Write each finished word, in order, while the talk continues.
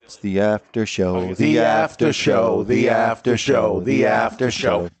It's the after show. The after show. The after show. The after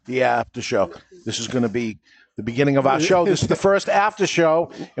show. The after show. This is going to be the beginning of our show. This is the first after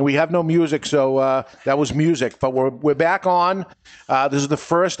show, and we have no music, so that was music. But we're back on. This is the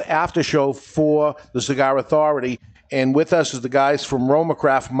first after show for the Cigar Authority, and with us is the guys from RoMa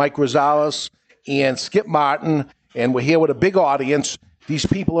Craft, Mike Rosales and Skip Martin, and we're here with a big audience. These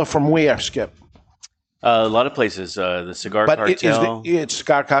people are from where, Skip? A lot of places. The Cigar Cartel. It's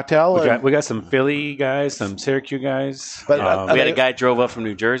Cigar Cartel. We got some Philly guys, some Syracuse guys. We had a guy drove up from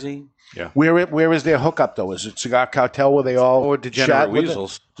New Jersey. Yeah. Where is their hookup, though? Is it Cigar Cartel where they all... Or Degenerate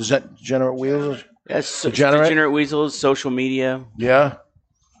Weasels. Is that Degenerate Weasels? Yes, Degenerate Weasels, social media. Yeah.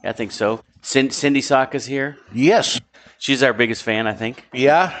 I think so. Cindy Saka's here. Yes. She's our biggest fan, I think.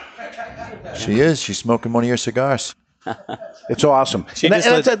 Yeah. She is. She's smoking one of your cigars. It's awesome.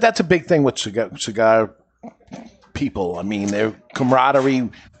 That's a big thing with cigar people. I mean, their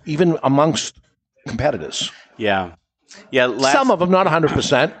camaraderie, even amongst competitors. Yeah. Some of them, not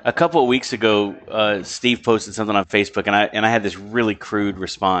 100%. A couple of weeks ago, Steve posted something on Facebook, and I had this really crude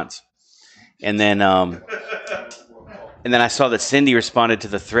response, and then I saw that Cindy responded to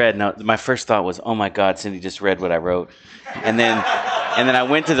the thread. Now, my first thought was, "Oh my God, Cindy just read what I wrote," and then I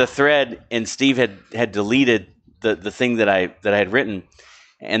went to the thread, and Steve had deleted the thing that I had written,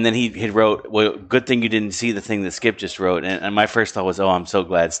 and then he wrote, "Well, good thing you didn't see the thing that Skip just wrote," and my first thought was, "Oh, I'm so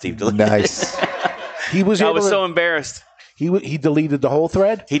glad Steve deleted Nice. it." I was so embarrassed. He deleted the whole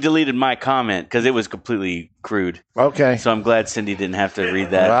thread? He deleted my comment because it was completely crude. Okay. So I'm glad Cindy didn't have to read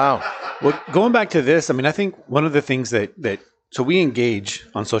that. Wow. Well, going back to this, I mean, I think one of the things that so we engage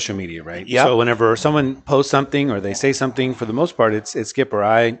on social media, right? Yeah. So whenever someone posts something or they say something, for the most part, it's Skip or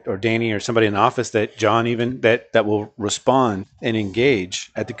I or Danny or somebody in the office, that John even, that will respond and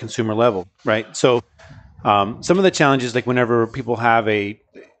engage at the consumer level, right? So some of the challenges, like whenever people have a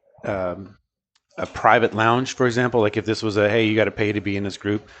private lounge, for example, like if this was hey, you got to pay to be in this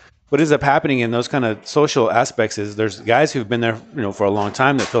group. What ends up happening in those kind of social aspects is there's guys who've been there, for a long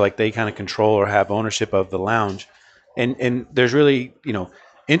time that feel like they kind of control or have ownership of the lounge, and there's really,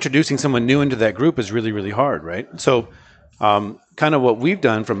 introducing someone new into that group is really, really hard, right? So, kind of what we've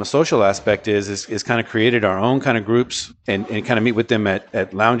done from a social aspect is kind of created our own kind of groups and kind of meet with them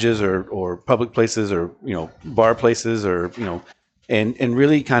at lounges or public places or bar places or and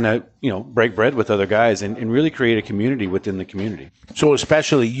really kind of, break bread with other guys and really create a community within the community. So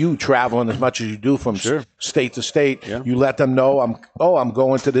especially you traveling as much as you do from state to state, you let them know, I'm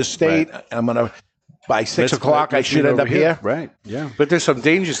going to this state. Right. I'm going to, by 6 o'clock, I should end up here. Right, yeah. But there's some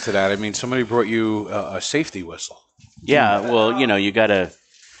dangers to that. I mean, somebody brought you a safety whistle. Yeah, well, you got to,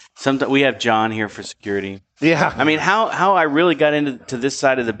 we have John here for security. Yeah. I mean, how I really got into this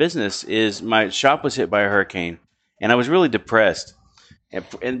side of the business is my shop was hit by a hurricane, and I was really depressed.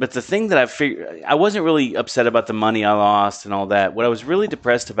 But the thing that I figured, I wasn't really upset about the money I lost and all that. What I was really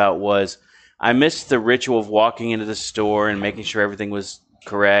depressed about was I missed the ritual of walking into the store and making sure everything was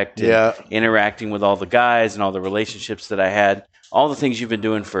correct and interacting with all the guys and all the relationships that I had, all the things you've been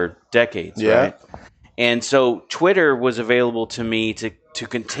doing for decades, right? And so Twitter was available to me to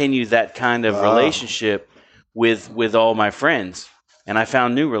continue that kind of relationship with all my friends. And I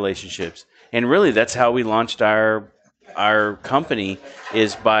found new relationships. And really, that's how we launched our company,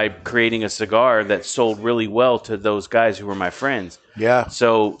 is by creating a cigar that sold really well to those guys who were my friends. Yeah.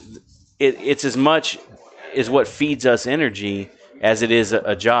 So it's as much as what feeds us energy as it is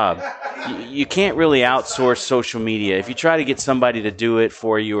a job. You can't really outsource social media. If you try to get somebody to do it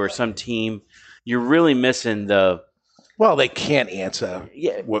for you or some team, you're really missing the... Well, they can't answer.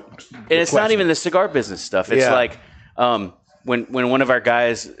 Yeah. And it's not even the cigar business stuff. It's like... When one of our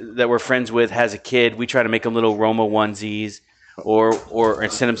guys that we're friends with has a kid, we try to make them little RoMa onesies, or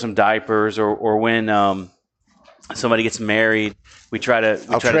send them some diapers, or when somebody gets married, we try to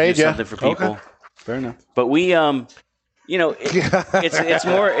do something for people. Okay. Fair enough. But we,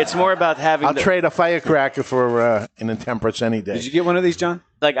 it's more about having. I'll trade a firecracker for an intemperance any day. Did you get one of these, John?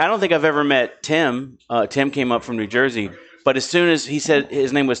 Like, I don't think I've ever met Tim. Tim came up from New Jersey. But as soon as he said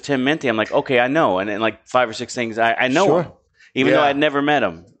his name was Tim Minty, I'm like, okay, I know. And then like 5 or 6 things, I know him. Even though I'd never met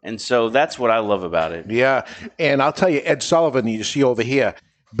him. And so that's what I love about it. Yeah. And I'll tell you, Ed Sullivan, you see over here,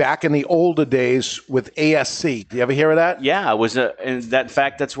 back in the older days with ASC. Do you ever hear of that? Yeah. I was, in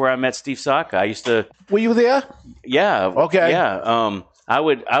fact, that's where I met Steve Saka. I used to... Were you there? Yeah. Okay. Yeah. I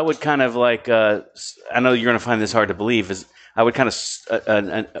would kind of like, I know you're going to find this hard to believe, is I would kind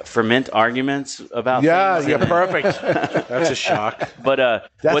of ferment arguments about things. Yeah, perfect. That's a shock. But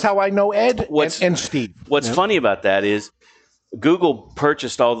that's how I know Ed and Steve. What's funny about that is Google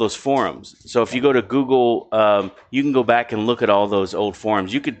purchased all those forums. So if you go to Google, you can go back and look at all those old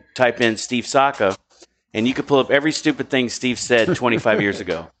forums. You could type in Steve Saka, and you could pull up every stupid thing Steve said 25 years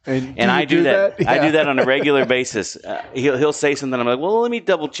ago. And I do that. Yeah. I do that on a regular basis. He'll say something. I'm like, well, let me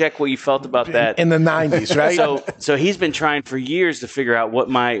double check what you felt about that. In the 90s, right? So he's been trying for years to figure out what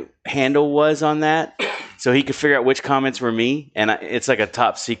my handle was on that, so he could figure out which comments were me. And it's like a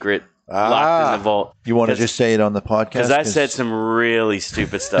top secret. Locked in the vault. You want to just say it on the podcast? Because I said some really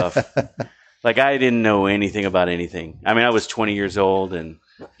stupid stuff. Like, I didn't know anything about anything. I mean, I was 20 years old, and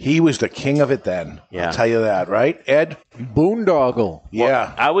He was the king of it then. Yeah. I'll tell you that, right, Ed? Boondoggle.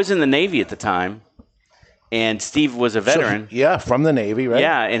 Yeah. I was in the Navy at the time, and Steve was a veteran. So, from the Navy, right?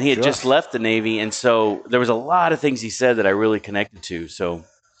 Yeah, and he had Sure. just left the Navy, and so there was a lot of things he said that I really connected to. So,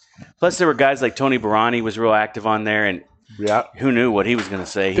 plus there were guys like Tony Barani was real active on there, and Yeah. who knew what he was going to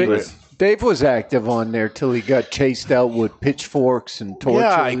say? He was. Dave was active on there till he got chased out with pitchforks and torches.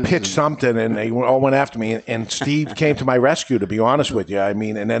 Yeah, I pitched something, and they all went after me. And Steve came to my rescue, to be honest with you. I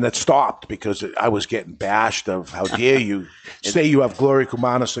mean, and then it stopped because I was getting bashed of how dare you say you have Gloria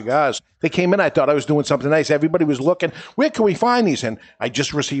Cubana cigars. They came in, I thought I was doing something nice. Everybody was looking, where can we find these? And I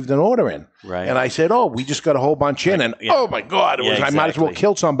just received an order in. Right. And I said, oh, we just got a whole bunch in. And yeah. oh, my God, it was, Yeah, I might as well exactly.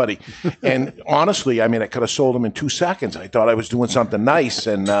 kill somebody. And honestly, I mean, I could have sold them in 2 seconds. I thought I was doing something nice.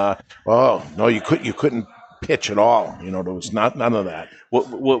 And, oh, no, you couldn't pitch at all. You know, there was none of that.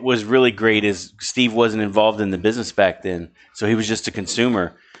 What was really great is Steve wasn't involved in the business back then, so he was just a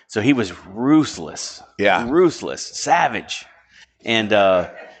consumer. So he was ruthless. Yeah. Ruthless, savage. And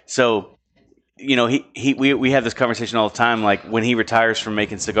so, you know, we have this conversation all the time. Like, when he retires from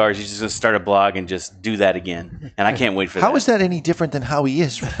making cigars, he's just going to start a blog and just do that again. And I can't wait for that. How is that any different than how he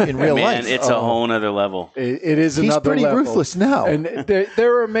is in real Man, life? it's a whole nother level. It is He's another pretty level. ruthless now. And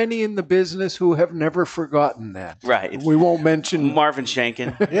there are many in the business who have never forgotten that. Right. We won't mention. Marvin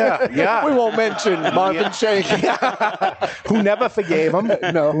Shankin. Yeah. We won't mention Marvin Shank. Who never forgave him.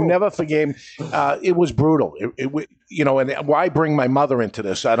 No. Who never forgave him. It was brutal. You know, and why bring my mother into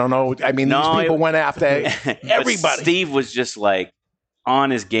this? I don't know. I mean, No, these people went after But everybody. Steve was just like on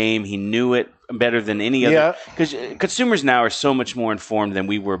his game. He knew it better than any other. Yeah. Because consumers now are so much more informed than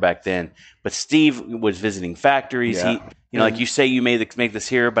we were back then. But Steve was visiting factories. Yeah. He, you know, like you say, you make this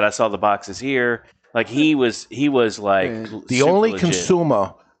here, but I saw the boxes here. Like he was like The super only legit.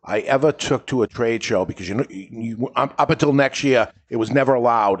 consumer I ever took to a trade show, because up until next year it was never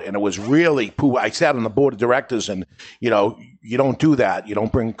allowed, and it was really poo. I sat on the board of directors, and you don't do that. You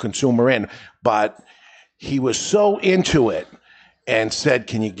don't bring consumer in. But he was so into it and said,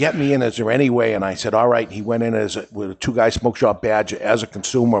 "Can you get me in? Is there any way?" And I said, "All right." He went in with a 2-guy smoke shop badge as a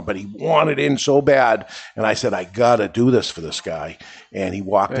consumer, but he wanted in so bad. And I said, "I gotta do this for this guy." And he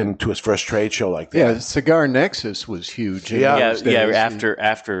walked into his first trade show like that. Yeah, Cigar Nexus was huge. in those Yeah. days.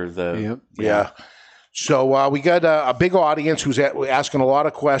 After the Yep. Yeah. So we got a big audience who's asking a lot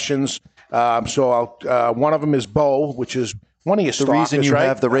of questions. So one of them is Bo, which is one of your the stalkers, reason you right?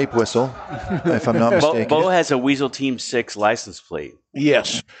 have the rape whistle, if I'm not mistaken. Bo has a Weasel Team 6 license plate.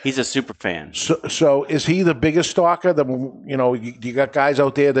 Yes. He's a super fan. So is he the biggest stalker? You got guys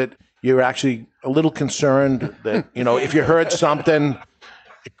out there that you're actually a little concerned that, if you heard something,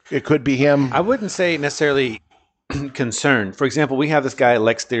 it could be him. I wouldn't say necessarily concerned. For example, we have this guy,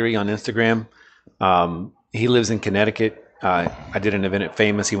 Lex Theory, on Instagram. He lives in Connecticut. I did an event at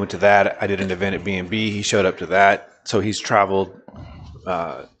Famous. He went to that. I did an event at B&B. He showed up to that. So he's traveled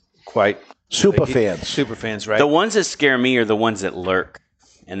quite. Super fans. Super fans, right? The ones that scare me are the ones that lurk,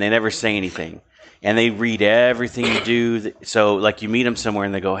 and they never say anything. And they read everything you do. So, like, you meet them somewhere,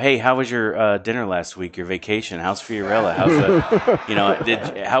 and they go, "Hey, how was your dinner last week? Your vacation? How's Fiorella?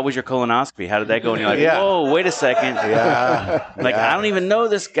 How's how was your colonoscopy? How did that go?" And you're like, Yeah. "Whoa, wait a second. Yeah. Like, I don't even know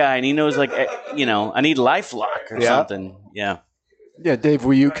this guy, and he knows, like, I need LifeLock or Yeah. something." Yeah. Yeah, Dave,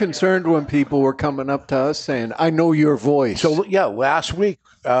 were you concerned when people were coming up to us saying, "I know your voice"? So last week,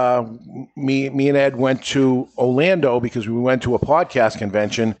 me and Ed went to Orlando because we went to a podcast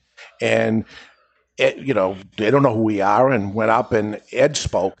convention, and they don't know who we are, and went up and Ed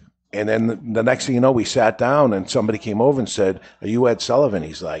spoke, and then the next thing you know, we sat down and somebody came over and said, "Are you Ed Sullivan?"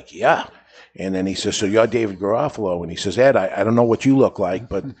 He's like, "Yeah." And then he says, "So you're David Garofalo?" And he says, "Ed, I don't know what you look like,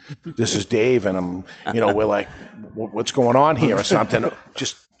 but this is Dave." And we're like, "What's going on here?" or something.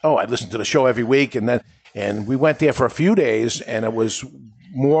 I listen to the show every week. And we went there for a few days, and it was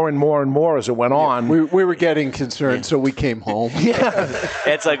more and more and more as it went on. We were getting concerned, so we came home.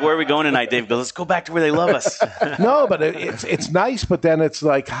 It's like, "Where are we going tonight?" Dave goes, "Let's go back to where they love us." No, but it's nice. But then it's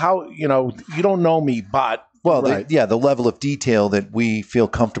like, how, you don't know me, but Well, Right. the level of detail that we feel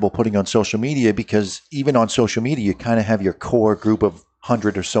comfortable putting on social media, because even on social media, you kind of have your core group of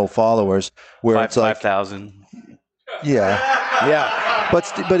 100 or so followers where it's like, 5,000. Yeah.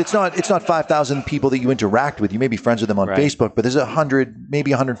 but it's not 5,000 people that you interact with. You may be friends with them on Right. Facebook, but there's 100,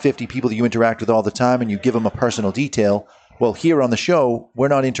 maybe 150 people that you interact with all the time, and you give them a personal detail. Well, here on the show, we're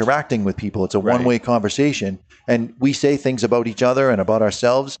not interacting with people. It's a one-way conversation, and we say things about each other and about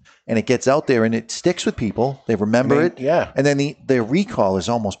ourselves, and it gets out there, and it sticks with people. They remember it, yeah. and then the recall is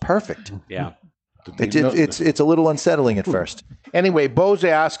almost perfect. Yeah. It's a little unsettling at first. Anyway, Bo's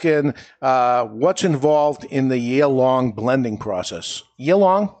asking, what's involved in the year-long blending process?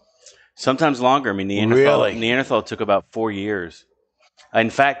 Year-long? Sometimes longer. I mean, Neanderthal took about 4 years.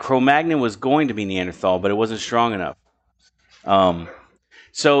 In fact, Cro-Magnon was going to be Neanderthal, but it wasn't strong enough. As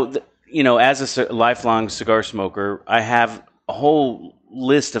a lifelong cigar smoker, I have a whole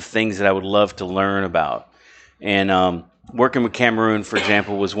list of things that I would love to learn about. And working with Cameroon, for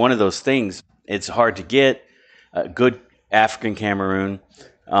example, was one of those things. It's hard to get good African Cameroon.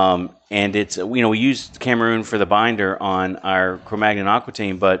 And it's, we used Cameroon for the binder on our Cro-Magnon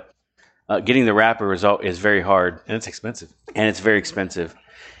Aquitaine, but getting the wrapper result is very hard. And it's expensive. And it's very expensive.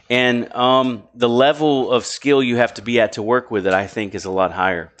 And the level of skill you have to be at to work with it, I think, is a lot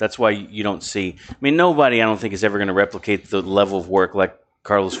higher. That's why you don't see... I mean, nobody, I don't think, is ever going to replicate the level of work like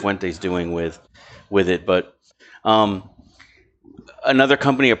Carlos Fuente's doing with it. But another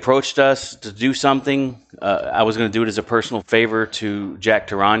company approached us to do something. I was going to do it as a personal favor to Jack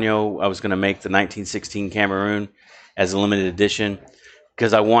Tarano. I was going to make the 1916 Cameroon as a limited edition,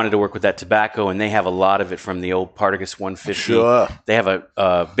 because I wanted to work with that tobacco, and they have a lot of it from the old Partagas 150. Sure. They have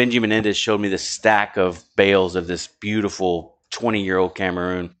Benji Menendez showed me this stack of bales of this beautiful 20-year-old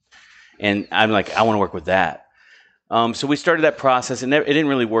Cameroon, and I'm like, I want to work with that. So we started that process, and it didn't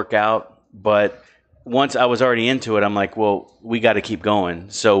really work out, but once I was already into it, I'm like, well, we got to keep going.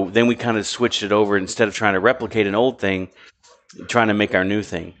 So then we kind of switched it over. Instead of trying to replicate an old thing, trying to make our new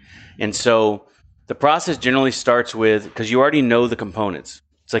thing. And so the process generally starts with, because you already know the components.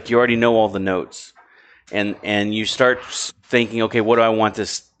 It's like you already know all the notes. And you start thinking, okay, what do I want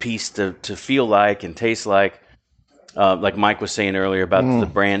this piece to feel like and taste like Mike was saying earlier about the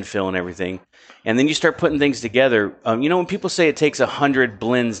brand fill and everything. And then you start putting things together. When people say it takes 100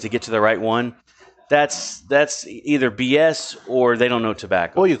 blends to get to the right one, that's either BS or they don't know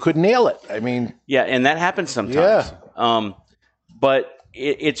tobacco. Well, you could nail it. I mean... Yeah, and that happens sometimes. Yeah. But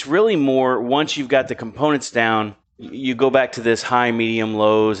it's really more, once you've got the components down, you go back to this high, medium,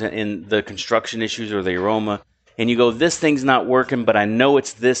 lows, and the construction issues or the aroma, and you go, this thing's not working, but I know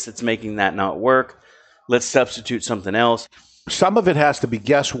it's this that's making that not work. Let's substitute something else. Some of it has to be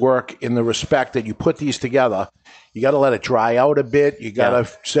guesswork in the respect that you put these together. You got to let it dry out a bit. You got to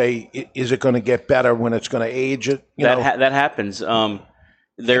say, is it going to get better when it's going to age it? That happens.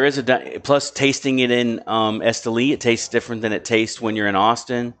 There is plus tasting it in Esteli, it tastes different than it tastes when you're in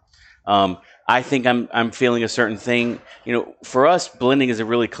Austin. I think I'm feeling a certain thing. For us, blending is a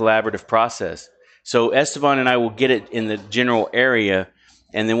really collaborative process. So Esteban and I will get it in the general area,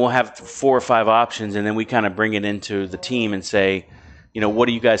 and then we'll have 4 or 5 options, and then we kind of bring it into the team and say, what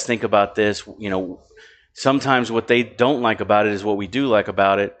do you guys think about this? Sometimes what they don't like about it is what we do like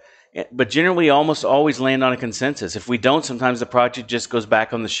about it. But generally, almost always land on a consensus. If we don't, sometimes the project just goes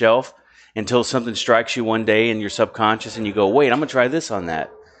back on the shelf until something strikes you one day in your subconscious, and you go, wait, I'm going to try this on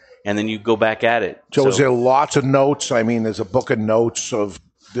that. And then you go back at it. So is there lots of notes? I mean, there's a book of notes of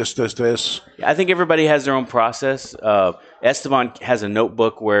this. I think everybody has their own process. Esteban has a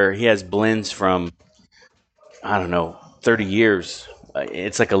notebook where he has blends from, 30 years.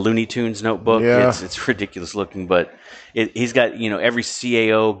 It's like a Looney Tunes notebook. Yeah. It's ridiculous looking, but he's got, every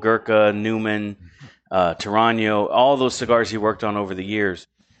CAO, Gurkha, Newman, Tarano, all those cigars he worked on over the years.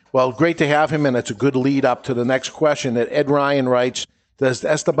 Well, great to have him, and it's a good lead up to the next question that Ed Ryan writes. Does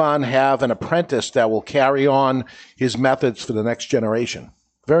Esteban have an apprentice that will carry on his methods for the next generation?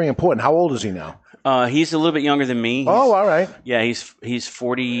 Very important. How old is he now? He's a little bit younger than me. All right. Yeah, he's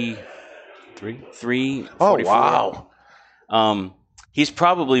 43. Oh, wow. He's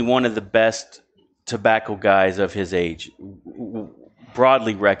probably one of the best tobacco guys of his age,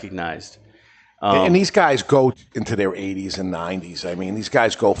 broadly recognized. And these guys go into their 80s and 90s. I mean, these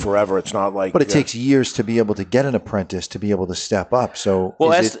guys go forever. It's not like... But it takes years to be able to get an apprentice to be able to step up. So,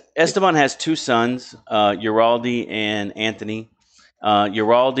 Esteban has 2 sons, Uraldi and Anthony.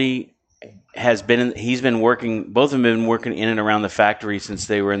 Uraldi he's been working, both of them have been working in and around the factory since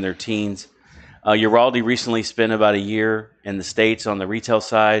they were in their teens. Uraldi recently spent about a year in the States on the retail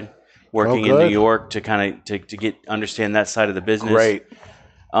side, working in New York to kind of to understand that side of the business. Great.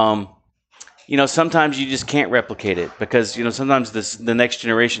 sometimes you just can't replicate it because, sometimes the next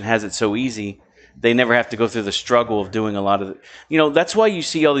generation has it so easy. They never have to go through the struggle of doing a lot of it. That's why you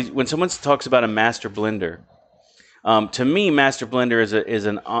see all these, when someone talks about a master blender, to me, master blender is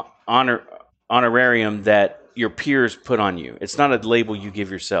an honorarium that your peers put on you. It's not a label you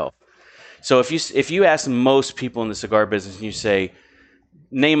give yourself. So if you ask most people in the cigar business and you say,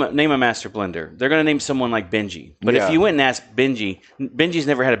 name a master blender, they're going to name someone like Benji. But if you went and asked Benji's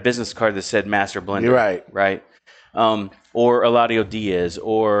never had a business card that said master blender. You're right. Right? Or Eladio Diaz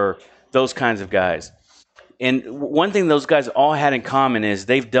or those kinds of guys. And one thing those guys all had in common is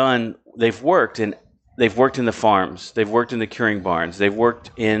they've worked in the farms, they've worked in the curing barns, they've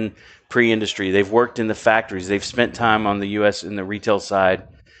worked in pre-industry, they've worked in the factories, they've spent time on the U.S. in the retail side,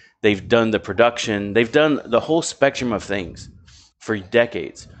 they've done the production, they've done the whole spectrum of things for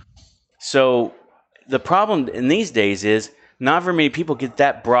decades. So the problem in these days is not very many people get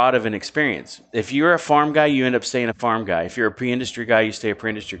that broad of an experience. If you're a farm guy, you end up staying a farm guy. If you're a pre-industry guy, you stay a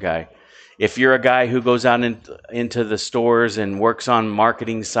pre-industry guy. If you're a guy who goes out into the stores and works on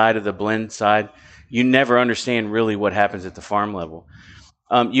marketing side of the blend side, you never understand really what happens at the farm level.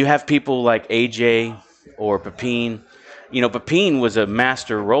 You have people like AJ or Pepin. Pepin was a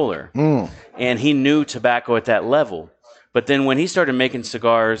master roller, and he knew tobacco at that level. But then when he started making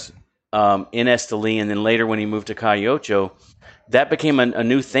cigars in Esteli, and then later when he moved to Calle Ocho, that became a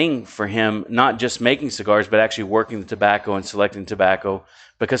new thing for him, not just making cigars, but actually working the tobacco and selecting tobacco,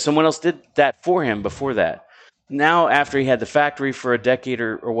 because someone else did that for him before that. Now, after he had the factory for a decade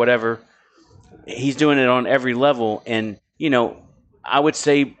or whatever, he's doing it on every level. And, I would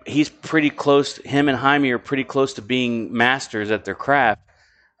say he's pretty close. Him and Jaime are pretty close to being masters at their craft.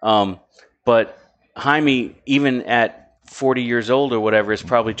 But Jaime, even at 40 years old or whatever, is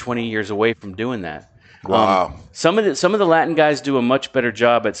probably 20 years away from doing that. Wow. Some of the Latin guys do a much better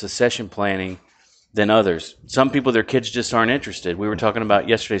job at succession planning than others. Some people, their kids just aren't interested. We were talking about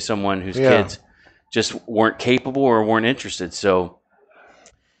yesterday someone whose kids just weren't capable or weren't interested. So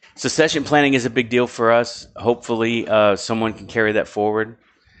succession planning is a big deal for us. Hopefully someone can carry that forward.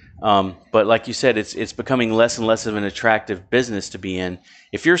 But like you said, it's becoming less and less of an attractive business to be in.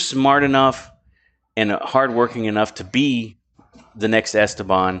 If you're smart enough and hardworking enough to be the next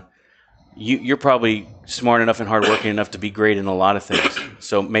Esteban, you're probably smart enough and hardworking enough to be great in a lot of things.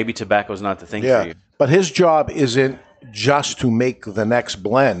 So maybe tobacco's not the thing for you. But his job isn't just to make the next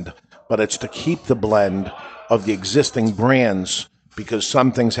blend, but it's to keep the blend of the existing brands, because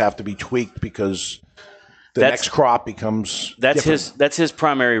some things have to be tweaked because the next crop becomes different. That's his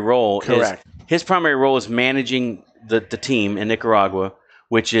primary role. Correct. His primary role is managing the team in Nicaragua,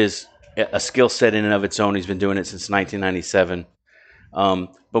 which is a skill set in and of its own. He's been doing it since 1997.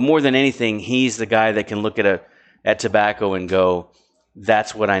 But more than anything, he's the guy that can look at tobacco and go,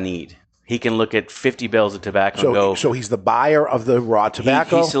 that's what I need. He can look at 50 bales of tobacco and go. So he's the buyer of the raw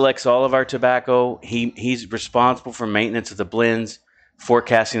tobacco? He selects all of our tobacco. He's responsible for maintenance of the blends,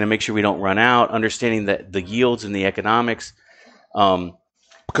 forecasting to make sure we don't run out, understanding the yields and the economics.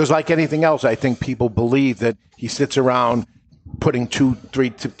 Because like anything else, I think people believe that he sits around putting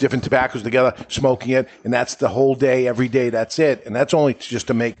 2-3 different tobaccos together, smoking it, and that's the whole day, every day, that's it. And that's only just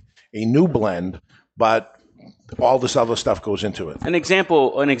to make a new blend, but all this other stuff goes into it. An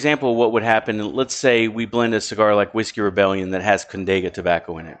example of what would happen, let's say we blend a cigar like Whiskey Rebellion that has Condega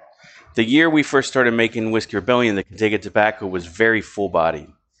tobacco in it. The year we first started making Whiskey Rebellion, the Condega tobacco was very full-bodied.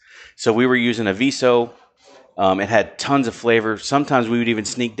 So we were using a Viso. It had tons of flavor. Sometimes we would even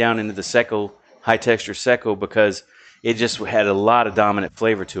sneak down into the Seco, high-texture Seco, because it just had a lot of dominant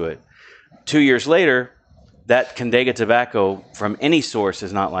flavor to it. 2 years later, that Condega tobacco from any source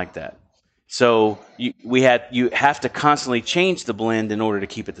is not like that. So you have to constantly change the blend in order to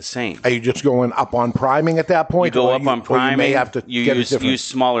keep it the same. Are you just going up on priming at that point? You go up on priming. You may have to use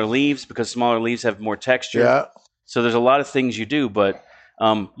smaller leaves because smaller leaves have more texture. Yeah. So there's a lot of things you do, but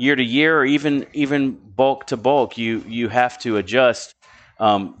year to year or even bulk to bulk, you have to adjust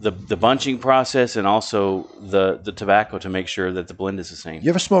the bunching process and also the tobacco to make sure that the blend is the same. You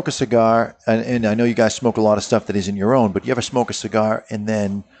ever smoke a cigar, and I know you guys smoke a lot of stuff that isn't your own, but you ever smoke a cigar and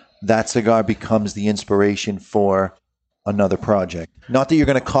then that cigar becomes the inspiration for another project? Not that you're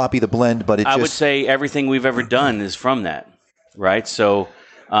going to copy the blend, but I would say everything we've ever done is from that, right? So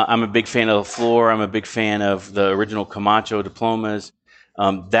I'm a big fan of the Flor. I'm a big fan of the original Camacho Diplomas.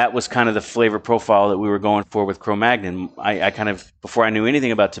 That was kind of the flavor profile that we were going for with Cro-Magnon. I kind of, before I knew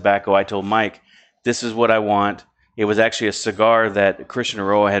anything about tobacco, I told Mike, this is what I want. It was actually a cigar that Christian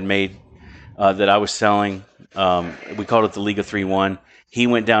Aroa had made that I was selling. We called it the Liga 3-1. He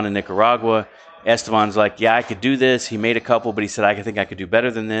went down to Nicaragua. Esteban's like, yeah, I could do this. He made a couple, but he said, I think I could do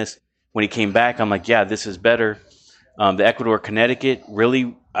better than this. when he came back, I'm like, yeah, this is better. The Ecuador, Connecticut,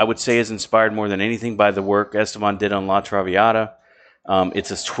 really, I would say, is inspired more than anything by the work Esteban did on La Traviata.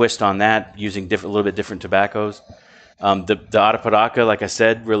 It's a twist on that, using a little bit different tobaccos. The Arapiraca, like I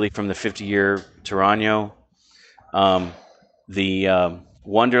said, really from the 50-year Terrano. The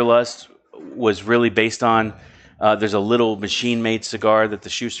Wanderlust was really based on, there's a little machine-made cigar that the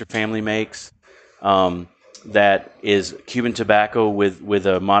Schuster family makes that is Cuban tobacco with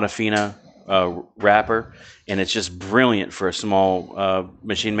a Modafina wrapper, and it's just brilliant for a small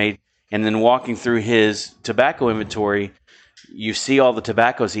machine-made. And then walking through his tobacco inventory, you see all the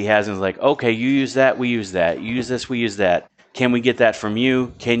tobaccos he has, and it's like, okay, you use that, we use that. You use this, we use that. Can we get that from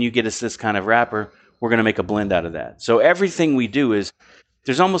you? Can you get us this kind of wrapper? We're going to make a blend out of that. So everything we do is,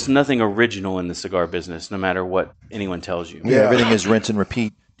 there's almost nothing original in the cigar business, no matter what anyone tells you. Yeah, everything is rinse and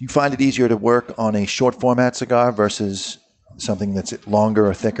repeat. Do you find it easier to work on a short format cigar versus something that's longer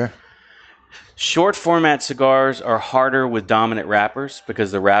or thicker? Short format cigars are harder with dominant wrappers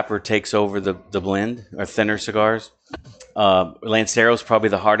because the wrapper takes over the blend, or thinner cigars. Lancero is probably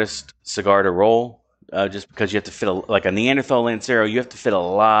the hardest cigar to roll, just because you have to fit, like a Neanderthal Lancero, you have to fit a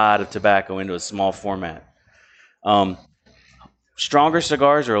lot of tobacco into a small format. Stronger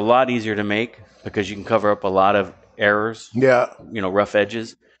cigars are a lot easier to make because you can cover up a lot of errors, rough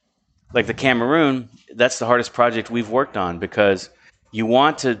edges. Like the Cameroon, that's the hardest project we've worked on because you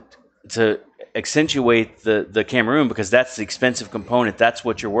want to accentuate the Cameroon because that's the expensive component. That's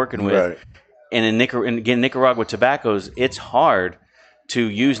what you're working with. Right. And again, Nicaragua tobaccos, it's hard to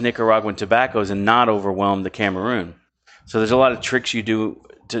use Nicaraguan tobaccos and not overwhelm the Cameroon. So there's a lot of tricks you do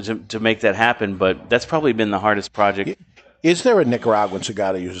to make that happen, but that's probably been the hardest project. Is there a Nicaraguan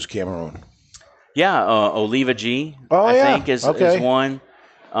cigar that uses Cameroon? Yeah, Oliva G, I think is one.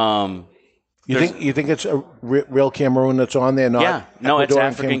 You think it's a real Cameroon that's on there? Not it's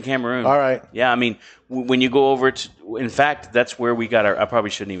African Cameroon. All right. Yeah, I mean, when you go over to, in fact, that's where we got I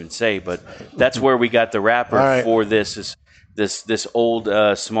probably shouldn't even say, but that's where we got the wrapper for this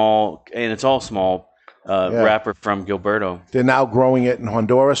old small, and it's all small, wrapper from Gilberto. They're now growing it in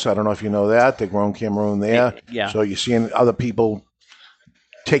Honduras. I don't know if you know that. They're growing Cameroon there. Yeah. So you're seeing other people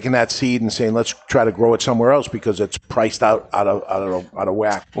taking that seed and saying, let's try to grow it somewhere else because it's priced out of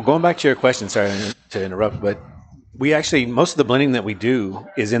whack. Well, going back to your question, sorry to interrupt, but we actually, most of the blending that we do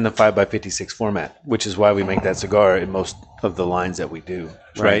is in the 5x56 format, which is why we make that cigar in most of the lines that we do,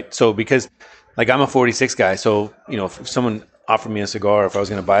 right? So because, like, I'm a 46 guy, so, if someone offered me a cigar, if I was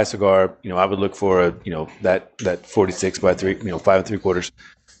going to buy a cigar, I would look for that 46 by 3, 5 3/4,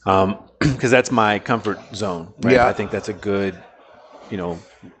 because that's my comfort zone, right? Yeah. I think that's a good,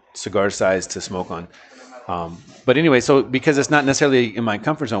 cigar size to smoke on. But anyway, so because it's not necessarily in my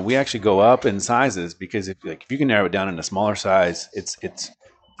comfort zone, we actually go up in sizes because if you can narrow it down in a smaller size, it's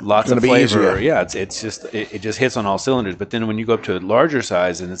lots of flavor. Yeah, it's just it just hits on all cylinders. But then when you go up to a larger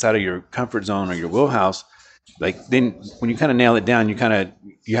size and it's out of your comfort zone or your wheelhouse, like then when you kind of nail it down, you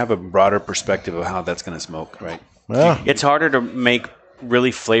have a broader perspective of how that's going to smoke, right? Yeah. It's harder to make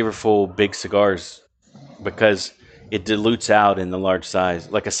really flavorful big cigars because it dilutes out in the large size.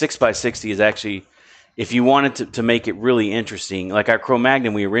 Like a 6x60 is actually, if you wanted to make it really interesting, like our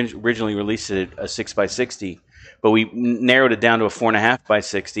Cro-Magnon, we originally released it a 6x60, but we narrowed it down to a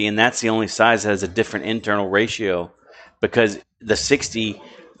 4.5x60, and that's the only size that has a different internal ratio because the 60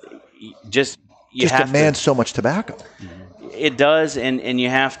 just demands so much tobacco. It does, and you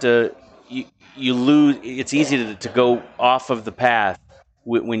have to you lose. It's easy to go off of the path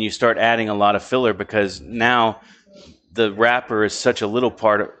when you start adding a lot of filler because now the wrapper is such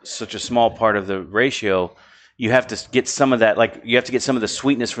a small part of the ratio. You have to get some of that, like you have to get some of the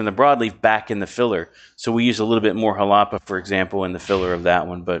sweetness from the broadleaf back in the filler. So we use a little bit more jalapa, for example, in the filler of that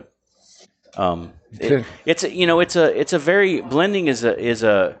one. But it's a very blending is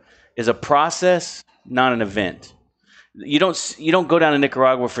a process, not an event. You don't go down to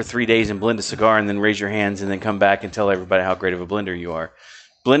Nicaragua for 3 days and blend a cigar and then raise your hands and then come back and tell everybody how great of a blender you are.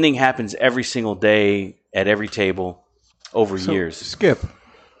 Blending happens every single day at every table over years. Skip,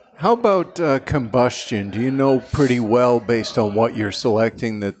 how about combustion? Do you know pretty well based on what you're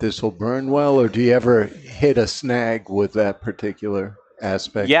selecting that this will burn well, or do you ever hit a snag with that particular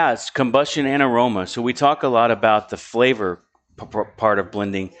aspect? Yeah, it's combustion and aroma. So we talk a lot about the flavor part of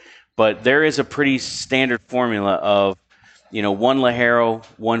blending, but there is a pretty standard formula of, 1 Ligero,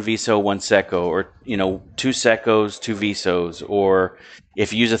 1 Viso, 1 Seco, or, 2 Secos, 2 Visos, or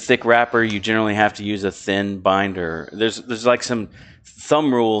if you use a thick wrapper, you generally have to use a thin binder. There's like some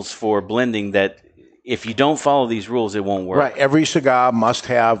thumb rules for blending that if you don't follow these rules, it won't work. Right. Every cigar must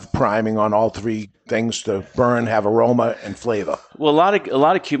have priming on all three things to burn, have aroma and flavor. Well, a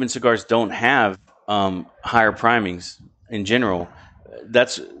lot of Cuban cigars don't have higher primings in general.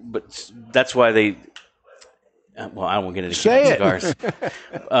 That's why they. Well, I won't get into Say Cuban it. cigars.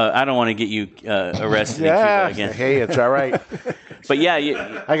 I don't want to get you arrested Yeah, in Cuba again. hey, it's all right. But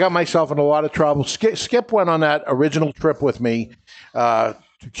yeah, I got myself in a lot of trouble. Skip went on that original trip with me to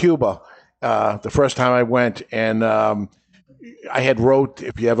Cuba the first time I went, and I had wrote,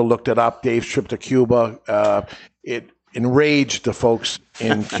 if you ever looked it up, Dave's trip to Cuba. It enraged the folks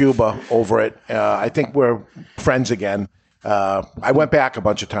in Cuba over it. I think we're friends again. I went back a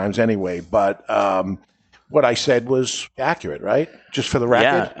bunch of times anyway, but what I said was accurate, right? Just for the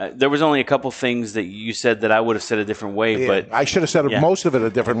record. yeah. There was only a couple things that you said that I would have said a different way, Yeah, but I should have said most of it a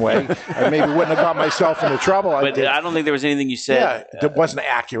different way. I maybe wouldn't have got myself into trouble. I don't think there was anything you said. That wasn't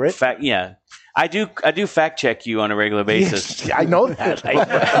accurate. Yeah. I do fact check you on a regular basis. Yes, I know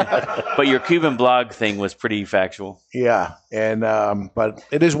that. But your Cuban blog thing was pretty factual. Yeah, and but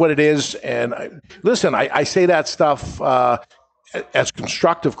it is what it is. And listen, I say that stuff as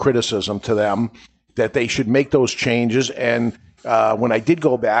constructive criticism to them, that they should make those changes. And when I did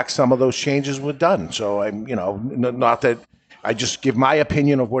go back, some of those changes were done. So I'm, not that I just give my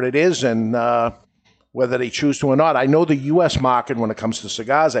opinion of what it is, and whether they choose to or not. I know the U.S. market when it comes to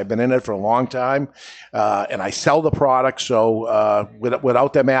cigars. I've been in it for a long time, and I sell the product. So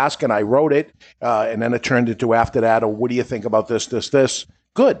without them asking, I wrote it, and then it turned into after that, what do you think about this?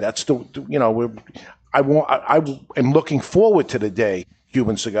 Good. That's I am looking forward to the day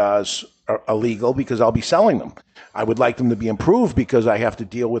Cuban cigars are illegal, because I'll be selling them. I would like them to be improved, because I have to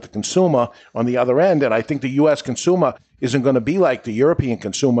deal with the consumer on the other end. And I think the U.S. consumer isn't going to be like the European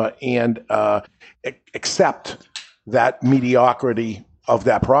consumer and accept that mediocrity of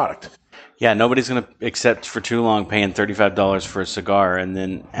that product. Yeah, nobody's going to accept for too long paying $35 for a cigar and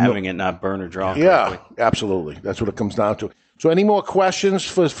then having it not burn or draw correctly. Yeah, absolutely. That's what it comes down to. So any more questions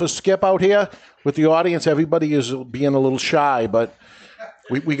for Skip out here with the audience? Everybody is being a little shy, but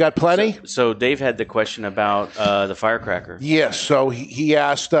we got plenty. So Dave had the question about the firecracker. Yes. So he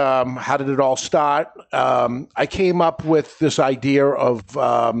asked, how did it all start? I came up with this idea of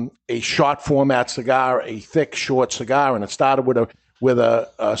a short format cigar, a thick, short cigar, and it started with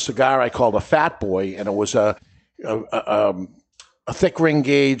a cigar I called a Fat Boy, and it was a thick ring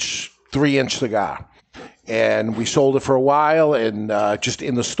gauge 3-inch cigar, and we sold it for a while, and just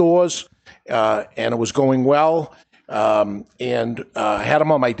in the stores, and it was going well. And I had them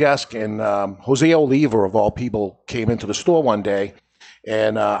on my desk, and Jose Oliva, of all people, came into the store one day,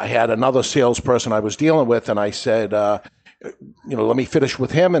 and I had another salesperson I was dealing with, and I said, let me finish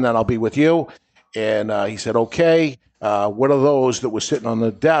with him, and then I'll be with you. And he said, okay, what are those that were sitting on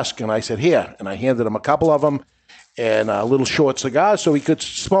the desk? And I said, here. And I handed him a couple of them and little short cigars so he could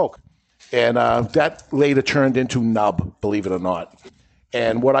smoke. And that later turned into Nub, believe it or not.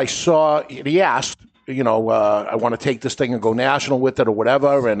 And what I saw, he asked, I want to take this thing and go national with it or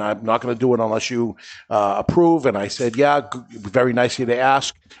whatever, and I'm not going to do it unless you approve. And I said, yeah, very nice of you to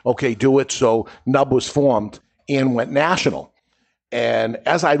ask. Okay, do it. So Nub was formed and went national. And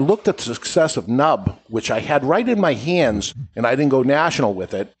as I looked at the success of Nub, which I had right in my hands, and I didn't go national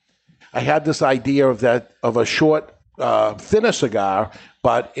with it, I had this idea of a short, thinner cigar,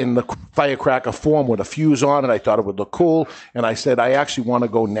 but in the firecracker form with a fuse on it. I thought it would look cool, and I said, I actually want to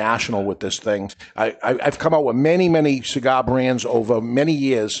go national with this thing. I've come out with many, many cigar brands over many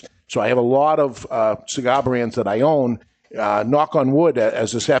years, so I have a lot of cigar brands that I own. Knock on wood,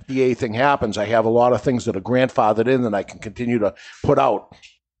 as this FDA thing happens, I have a lot of things that are grandfathered in that I can continue to put out.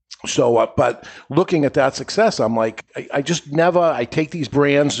 So, but looking at that success, I'm like, I take these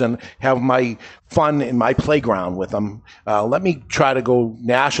brands and have my fun in my playground with them. Let me try to go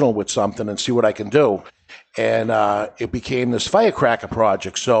national with something and see what I can do. And it became this firecracker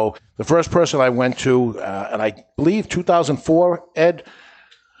project. So the first person I went to, and I believe 2004, Ed.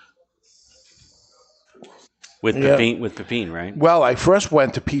 With Pepin, right? Well, I first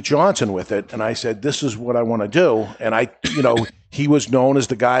went to Pete Johnson with it, and I said, this is what I want to do. And he was known as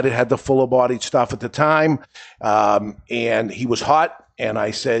the guy that had the fuller-bodied stuff at the time, and he was hot. And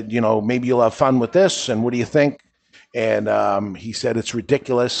I said, maybe you'll have fun with this, and what do you think? And he said, it's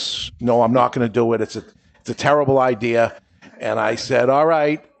ridiculous. No, I'm not going to do it. It's a terrible idea. And I said, all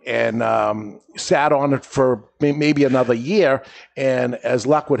right. And sat on it for maybe another year. And as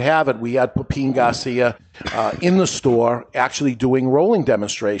luck would have it, we had Pepin Garcia in the store actually doing rolling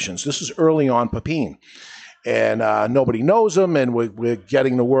demonstrations. This is early on Pepin. And nobody knows him, and we're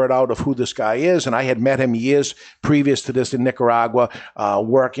getting the word out of who this guy is. And I had met him years previous to this in Nicaragua,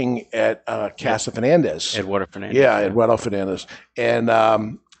 working at Casa Fernandez. Eduardo Fernandez. Yeah, Eduardo Fernandez.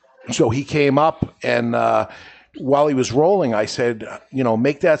 And So he came up, and while he was rolling, I said,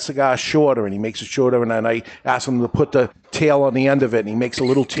 make that cigar shorter. And he makes it shorter. And then I asked him to put the tail on the end of it. And he makes a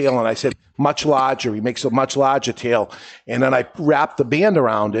little tail. And I said, much larger. He makes a much larger tail. And then I wrapped the band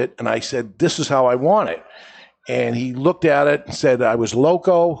around it. And I said, this is how I want it. And he looked at it and said, I was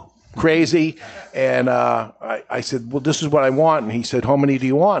loco, crazy. And I said, well, this is what I want. And he said, how many do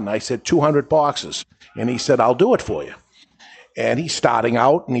you want? And I said, 200 boxes. And he said, I'll do it for you. And he's starting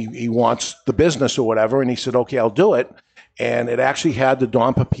out, and he wants the business or whatever. And he said, okay, I'll do it. And it actually had the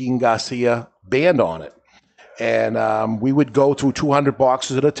Don Pepin Garcia band on it. And we would go through 200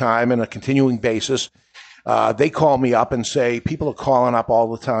 boxes at a time on a continuing basis. They call me up and say, people are calling up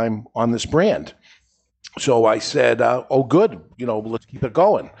all the time on this brand. So I said, oh, good. Let's keep it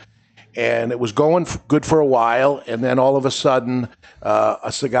going. And it was going good for a while. And then all of a sudden,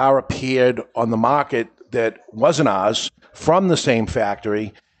 a cigar appeared on the market that wasn't ours, from the same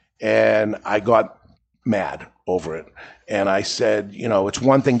factory, and I got mad over it. And I said, it's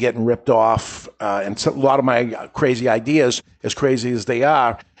one thing getting ripped off, and a lot of my crazy ideas, as crazy as they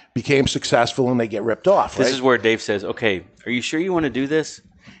are, became successful and they get ripped off. This is where Dave says, okay, are you sure you want to do this?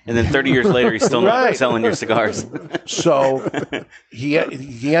 And then 30 years later, he's still not selling your cigars. So he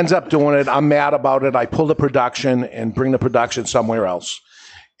ends up doing it. I'm mad about it. I pull the production and bring the production somewhere else.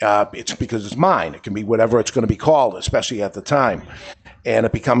 It's because it's mine. It can be whatever it's going to be called, especially at the time. And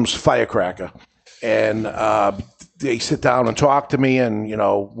it becomes Firecracker. And they sit down and talk to me and,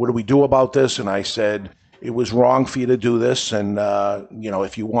 what do we do about this? And I said, it was wrong for you to do this. And,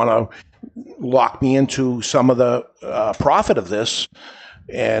 if you want to lock me into some of the profit of this.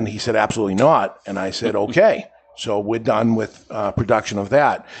 And he said, absolutely not. And I said, okay. So we're done with production of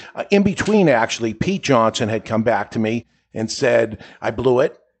that. In between, actually, Pete Johnson had come back to me and said, I blew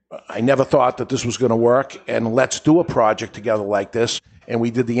it. I never thought that this was going to work, and let's do a project together like this. And we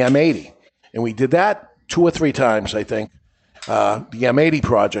did the M80. And we did that 2 or 3 times, I think, the M80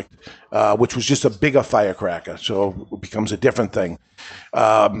 project, which was just a bigger firecracker. So it becomes a different thing.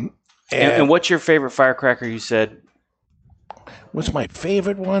 And what's your favorite firecracker, you said? What's my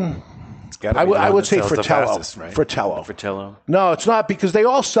favorite one? I would say Fratello. Fastest, right? Fratello. No, it's not, because they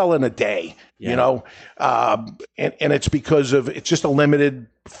all sell in a day, and it's because it's just a limited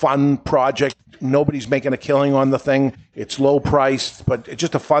fun project. Nobody's making a killing on the thing. It's low priced, but it's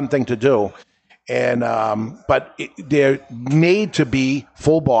just a fun thing to do. And they're made to be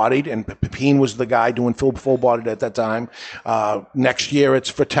full bodied, and Pepin was the guy doing full bodied at that time. Next year it's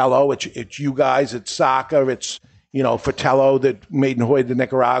Fratello. It's you guys. It's Saka. It's Fratello that made in Hoy de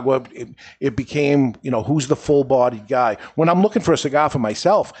Nicaragua. It became, who's the full-bodied guy? When I'm looking for a cigar for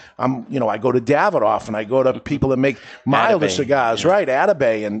myself, I go to Davidoff and I go to people that make milder cigars, right?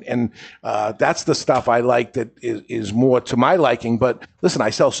 Atabey, and that's the stuff I like that is more to my liking. But listen, I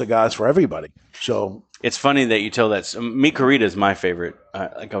sell cigars for everybody. So it's funny that you tell that. Mi Querida is my favorite,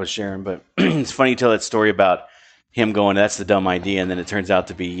 like I was sharing, but it's funny you tell that story about him going, that's the dumb idea, and then it turns out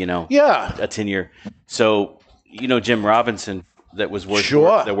to be, a 10-year. So Jim Robinson that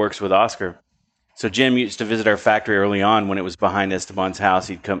works with Oscar. So Jim used to visit our factory early on when it was behind Esteban's house.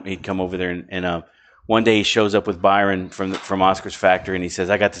 He'd come over there and one day he shows up with Byron from Oscar's factory and he says,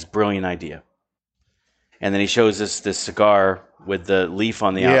 I got this brilliant idea. And then he shows us this cigar with the leaf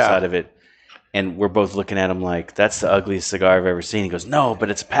on the outside of it. And we're both looking at him like, that's the ugliest cigar I've ever seen. He goes, no, but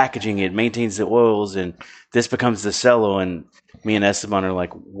it's packaging. It maintains the oils and this becomes the cello. And me and Esteban are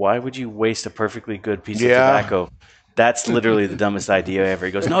like, why would you waste a perfectly good piece of tobacco? That's literally the dumbest idea ever.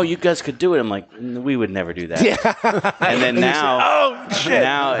 He goes, no, you guys could do it. I'm like, we would never do that. Yeah. And then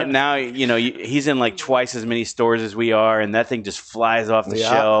now, he's in like twice as many stores as we are. And that thing just flies off the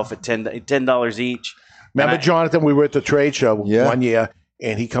shelf at $10 each. Remember, Jonathan, we were at the trade show one year.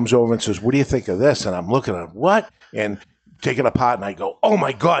 And he comes over and says, what do you think of this? And I'm looking at him, what? And take it apart, and I go, oh,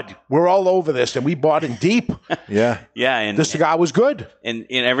 my God, we're all over this. And we bought in deep. Yeah. And the cigar was good. And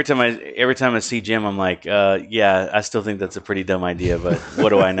every time I see Jim, I'm like, I still think that's a pretty dumb idea, but what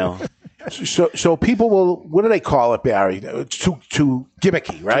do I know? So people will, what do they call it, Barry? It's too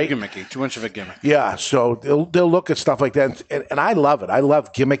gimmicky, right? Too gimmicky, too much of a gimmick. Yeah, so they'll look at stuff like that. And I love it. I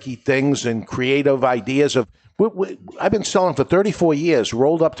love gimmicky things and creative ideas of, I've been selling for 34 years,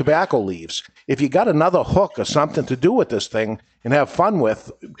 rolled up tobacco leaves. If you got another hook or something to do with this thing and have fun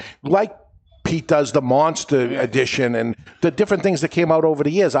with, like Pete does the Monster edition and the different things that came out over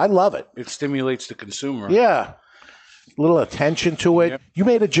the years, I love it. It stimulates the consumer. Yeah. A little attention to it. Yep. You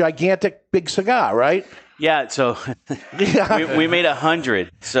made a gigantic big cigar, right? Yeah, so we made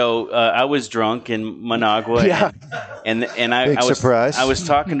 100. So I was drunk in Managua, and I was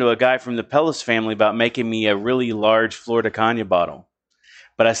talking to a guy from the Pellis family about making me a really large Flor de Caña bottle.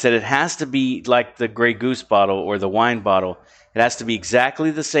 But I said it has to be like the Grey Goose bottle or the wine bottle. It has to be exactly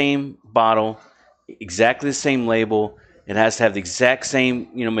the same bottle, exactly the same label. It has to have the exact same,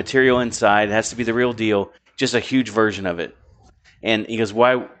 material inside. It has to be the real deal, just a huge version of it. And he goes,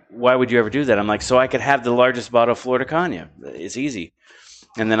 why would you ever do that? I'm like, so I could have the largest bottle of Florida Cognac. It's easy.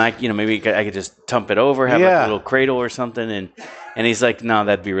 And then maybe I could just tump it over, have like a little cradle or something. And he's like, no,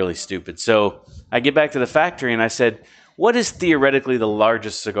 that'd be really stupid. So I get back to the factory and I said, what is theoretically the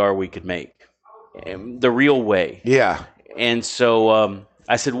largest cigar we could make? The real way. Yeah. And so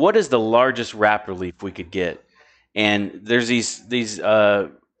I said, what is the largest wrapper leaf we could get? And there's these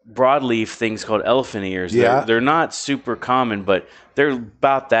broadleaf things called elephant ears. Yeah. They're not super common, but they're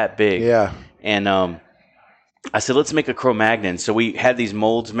about that big. Yeah. And I said, let's make a Cro-Magnon. So we had these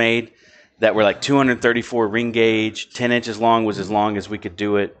molds made that were like 234 ring gauge, 10 inches long was as long as we could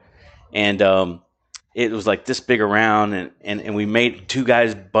do it. And it was like this big around, and we made two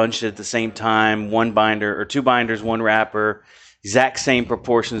guys bunched at the same time, one binder or two binders, one wrapper, exact same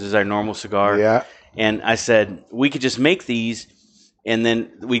proportions as our normal cigar. Yeah. And I said, we could just make these, and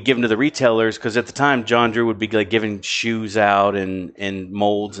then we'd give them to the retailers, because at the time, John Drew would be like giving shoes out and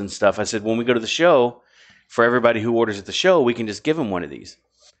molds and stuff. I said, when we go to the show, for everybody who orders at the show, we can just give them one of these.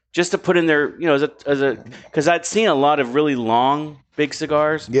 Just to put in there, because I'd seen a lot of really long, big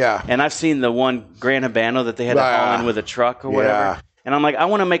cigars. Yeah. And I've seen the one Gran Habano that they had to haul in with a truck or whatever. Yeah. And I'm like, I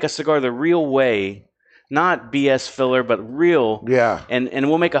want to make a cigar the real way, not BS filler, but real. Yeah. And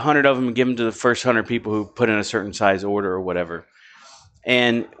we'll make 100 of them and give them to the first 100 people who put in a certain size order or whatever.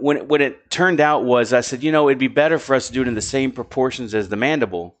 And when it turned out was, I said, it'd be better for us to do it in the same proportions as the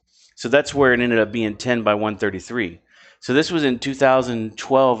mandible. So that's where it ended up being 10 by 133. So this was in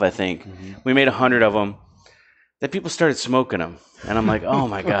 2012, I think. Mm-hmm. We made 100 of them. Then people started smoking them. And I'm like, oh,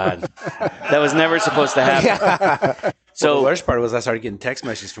 my God. That was never supposed to happen. So the worst part was I started getting text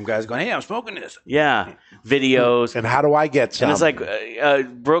messages from guys going, hey, I'm smoking this. Yeah. Videos. And how do I get some? And it's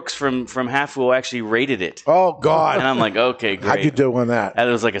like Brooks from Half Wheel actually rated it. Oh, God. And I'm like, okay, great. How'd you do on that? And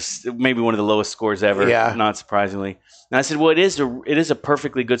it was like maybe one of the lowest scores ever, not surprisingly. And I said, well, it is a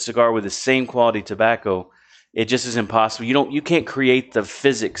perfectly good cigar with the same quality tobacco. It just is impossible. You can't create the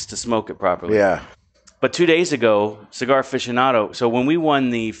physics to smoke it properly. Yeah. But 2 days ago, Cigar Aficionado, so when we won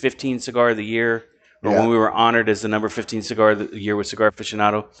the 15 Cigar of the Year, or when we were honored as the number 15 Cigar of the Year with Cigar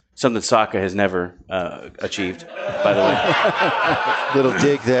Aficionado, something Saka has never achieved, by the way. Little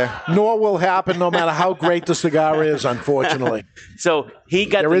dig there. Nor will happen no matter how great the cigar is, unfortunately. So he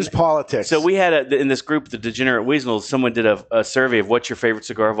got There is politics. So we had in this group, the Degenerate Weasels, someone did a survey of what's your favorite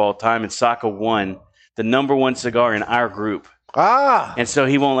cigar of all time, and Saka won the number one cigar in our group. And so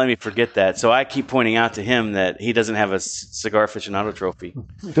he won't let me forget that. So I keep pointing out to him that he doesn't have a Cigar Aficionado trophy.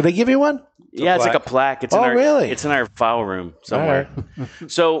 Did they give you one? It's like a plaque. It's really? It's in our file room somewhere.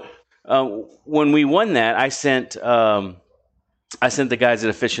 So when we won that, I sent the guys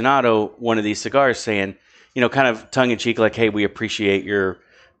at Aficionado one of these cigars saying, kind of tongue in cheek, like, hey, we appreciate your,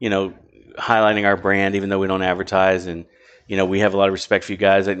 highlighting our brand, even though we don't advertise, and we have a lot of respect for you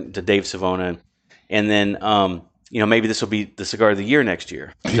guys, and to Dave Savona, and then maybe this will be the cigar of the year next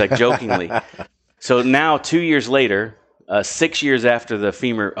year, like jokingly. So now 2 years later, 6 years after the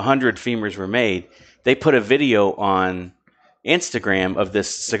 100 femurs were made, they put a video on Instagram of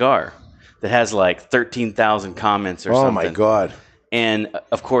this cigar that has like 13,000 comments or something. Oh, my God. And,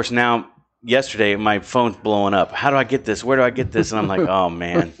 of course, now, yesterday, my phone's blowing up. How do I get this? Where do I get this? And I'm like, oh,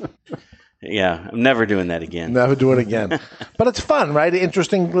 man. Yeah, I'm never doing that again. Never do it again. But it's fun, right?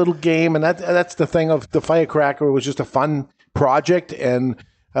 Interesting little game. And that's the thing of the Firecracker. It was just a fun project. And,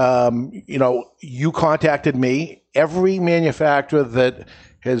 you contacted me. Every manufacturer that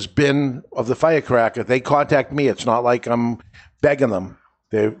has been of the Firecracker, they contact me. It's not like I'm begging them.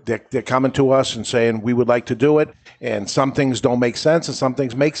 They're coming to us and saying, we would like to do it. And some things don't make sense and some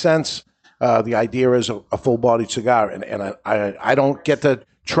things make sense. The idea is a full-bodied cigar. And I don't get to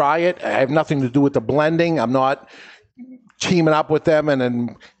try it. I have nothing to do with the blending. I'm not teaming up with them and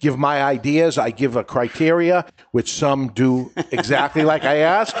then give my ideas. I give a criteria, which some do exactly like I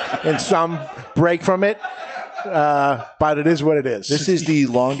asked, and some break from it. But it is what it is. This is the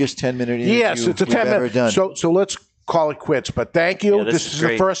longest 10-minute interview yes, it's a we've 10 ever minute. done. So let's call it quits. But thank you. Yeah, this is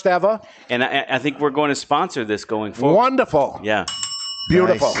great. the first ever. And I think we're going to sponsor this going forward. Wonderful. Yeah.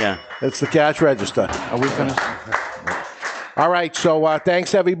 Beautiful. Nice. Yeah. It's the cash register. Are we finished? All right. So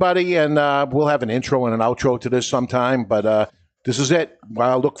thanks, everybody. And we'll have an intro and an outro to this sometime. But this is it.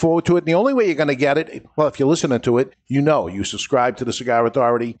 I look forward to it. And the only way you're going to get it, well, if you're listening to it, you subscribe to the Cigar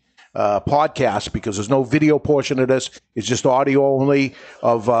Authority podcast, because there's no video portion of this. It's just audio only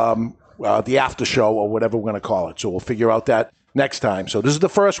of the after show or whatever we're going to call it. So we'll figure out that next time. So this is the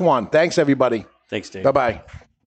first one. Thanks, everybody. Thanks, Dave. Bye-bye.